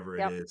bears, whatever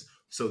it is.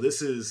 So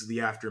this is the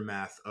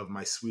aftermath of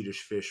my Swedish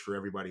Fish for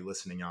everybody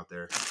listening out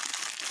there.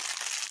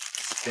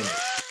 Finished.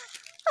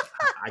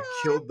 I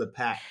killed the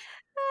pack.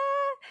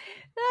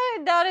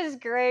 That is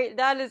great.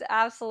 That is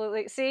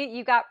absolutely. See,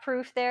 you got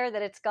proof there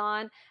that it's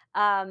gone.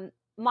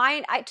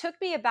 Mine, it took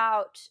me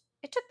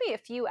a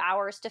few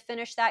hours to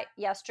finish that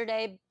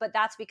yesterday, but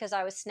that's because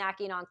I was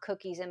snacking on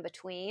cookies in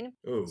between.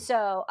 Ooh,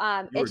 so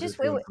it just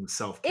doing some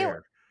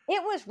self-care.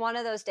 It was one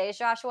of those days,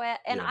 Joshua,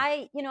 and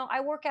I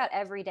work out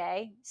every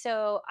day,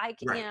 so I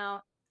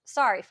can,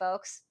 sorry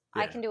folks,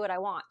 I can do what I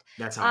want.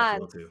 That's how I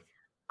feel too.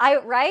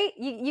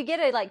 You get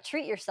to like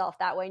treat yourself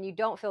that way and you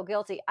don't feel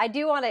guilty. I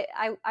do want to,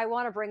 I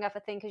want to bring up a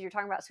thing because you're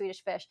talking about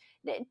Swedish Fish.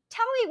 Tell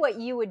me what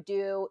you would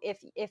do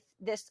if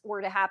this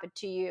were to happen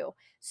to you.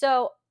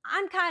 So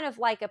I'm kind of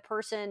like a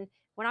person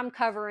when I'm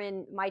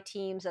covering my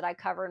teams that I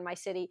cover in my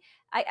city,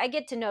 I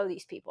get to know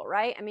these people,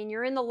 right? I mean,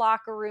 you're in the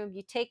locker room,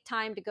 you take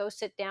time to go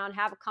sit down,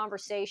 have a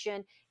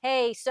conversation.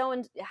 Hey,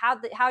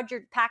 how'd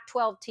your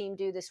Pac-12 team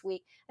do this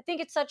week? I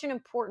think it's such an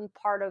important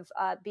part of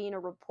being a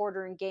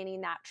reporter and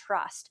gaining that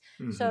trust.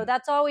 Mm-hmm. So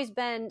that's always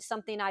been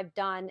something I've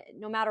done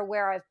no matter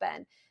where I've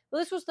been.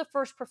 Well, this was the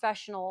first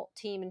professional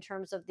team in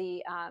terms of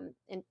the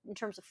in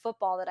terms of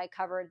football that I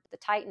covered, the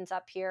Titans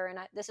up here, and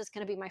this is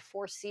going to be my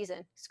 4th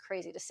season. It's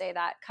crazy to say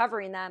that,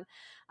 covering them.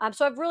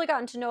 So I've really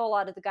gotten to know a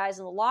lot of the guys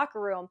in the locker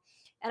room,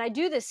 and I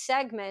do this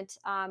segment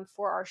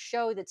for our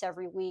show that's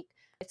every week.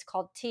 It's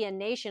called TN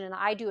Nation, and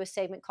I do a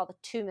segment called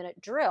the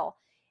 2-minute drill.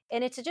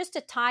 And it's just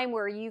a time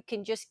where you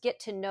can just get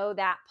to know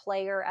that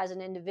player as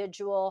an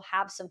individual,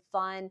 have some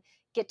fun,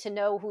 get to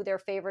know who their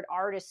favorite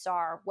artists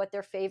are, what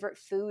their favorite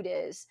food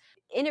is.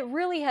 And it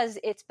really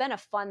it's been a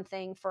fun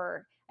thing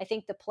for, I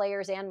think, the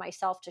players and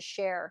myself to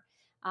share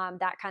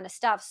that kind of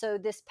stuff. So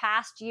this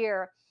past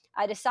year,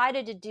 I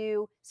decided to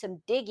do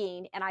some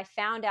digging and I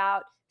found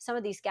out some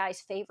of these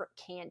guys' favorite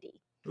candy.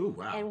 Ooh,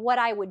 wow. And what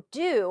I would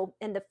do,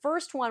 and the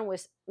first one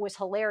was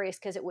hilarious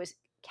because it was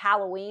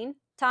Halloween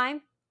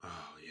time. Oh,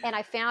 yeah. And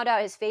I found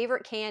out his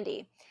favorite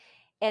candy,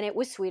 and it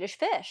was Swedish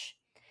Fish.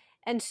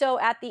 And so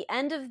at the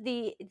end of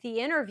the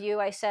interview,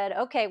 I said,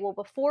 okay, well,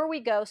 before we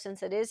go,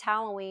 since it is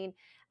Halloween,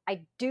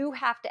 I do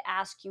have to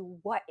ask you,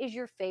 what is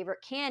your favorite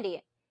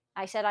candy?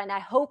 I said, and I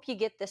hope you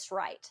get this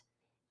right.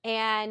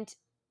 And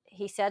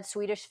he said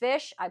Swedish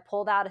Fish. I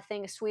pulled out a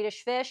thing of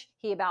Swedish Fish.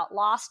 He about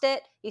lost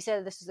it. He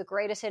said, this is the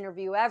greatest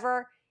interview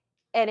ever.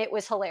 And it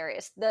was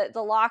hilarious. The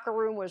locker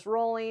room was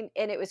rolling,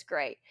 and it was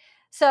great.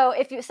 So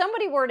if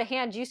somebody were to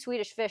hand you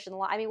Swedish Fish,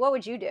 what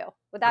would you do?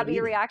 Would that be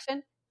your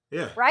reaction?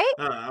 Yeah. Right?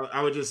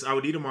 I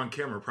would eat them on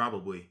camera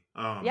probably.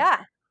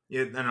 Yeah.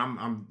 Yeah. And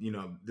I'm,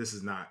 this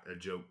is not a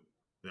joke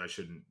that I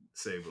shouldn't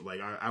say, but like,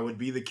 I would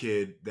be the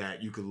kid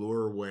that you could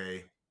lure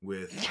away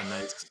with a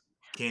nice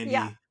candy,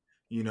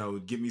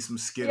 give me some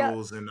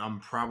Skittles, and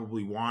I'm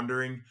probably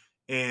wandering.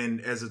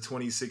 And as a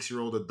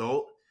 26-year-old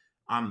adult,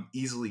 I'm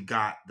easily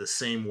got the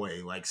same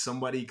way. Like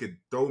somebody could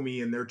throw me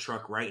in their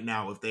truck right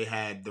now if they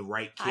had the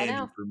right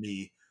candy for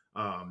me.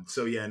 I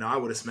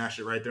would have smashed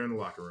it right there in the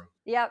locker room.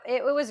 Yeah,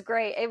 it was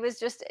great. It was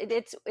just,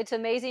 it's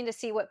amazing to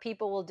see what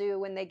people will do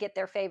when they get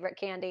their favorite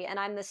candy. And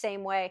I'm the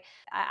same way.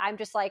 I'm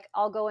just like,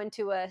 I'll go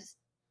into a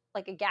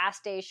gas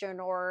station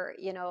or,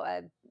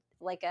 a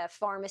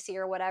pharmacy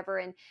or whatever.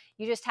 And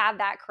you just have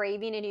that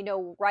craving and you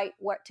know right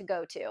what to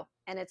go to.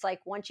 And it's like,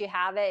 once you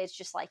have it, it's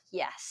just like,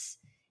 yes,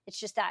 it's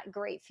just that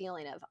great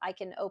feeling of I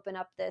can open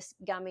up this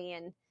gummy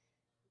and,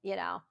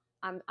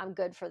 I'm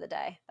good for the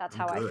day. That's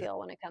how I feel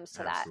when it comes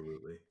to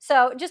Absolutely. that.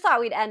 So just thought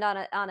we'd end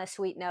on a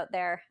sweet note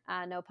there.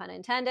 No pun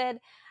intended.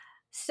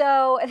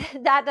 So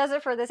that does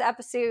it for this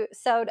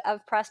episode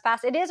of Press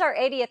Pass. It is our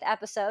 80th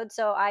episode,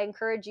 so I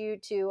encourage you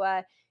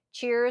to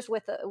cheers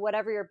with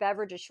whatever your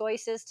beverage of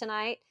choice is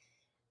tonight,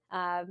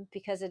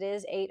 because it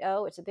is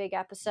 8-0. It's a big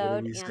episode.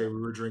 What did we say? We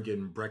were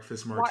drinking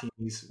breakfast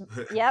martinis.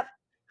 Yep,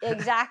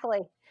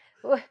 exactly.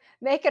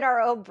 Making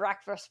our own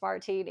breakfast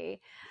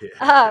martini.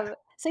 Yeah.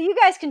 So you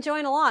guys can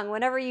join along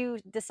whenever you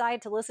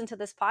decide to listen to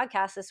this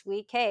podcast this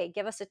week. Hey,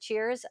 give us a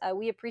cheers.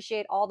 We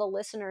appreciate all the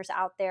listeners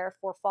out there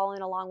for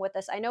following along with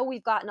us. I know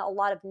we've gotten a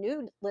lot of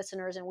new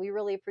listeners, and we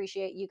really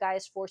appreciate you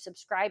guys for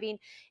subscribing.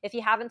 If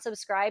you haven't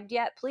subscribed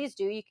yet, please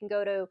do. You can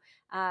go to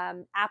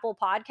Apple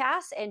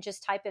Podcasts and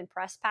just type in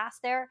Press Pass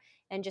there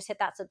and just hit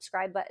that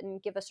subscribe button.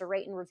 Give us a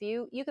rate and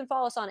review. You can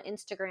follow us on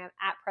Instagram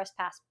at Press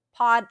Pass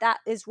Pod. That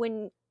is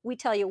when we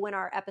tell you when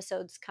our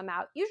episodes come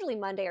out, usually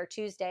Monday or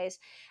Tuesdays.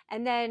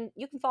 And then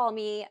you can follow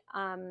me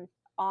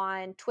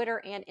on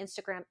Twitter and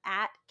Instagram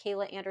at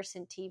Kayla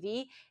Anderson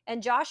TV.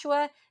 And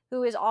Joshua,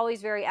 who is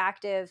always very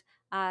active,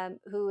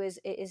 who is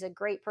a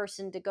great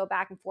person to go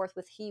back and forth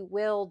with. He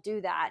will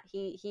do that.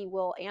 He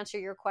will answer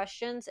your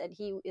questions, and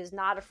he is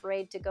not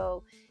afraid to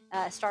go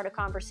start a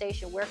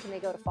conversation. Where can they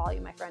go to follow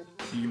you, my friend?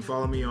 You can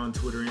follow me on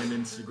Twitter and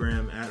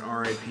Instagram at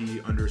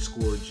RIP_JEP.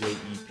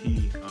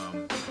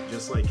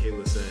 Just like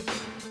Kayla said,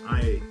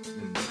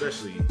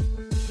 especially,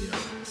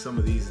 some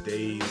of these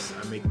days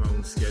I make my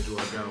own schedule.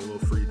 I've got a little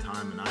free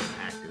time and I'm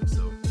active,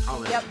 so I'll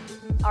let you.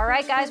 All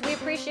right, guys, we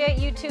appreciate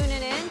you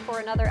tuning in for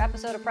another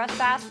episode of Press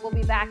Pass. We'll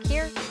be back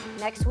here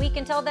next week.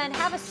 Until then,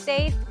 have a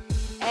safe,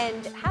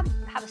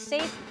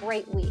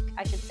 great week.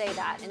 I should say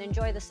that, and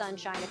enjoy the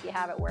sunshine if you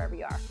have it wherever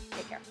you are.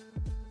 Take care.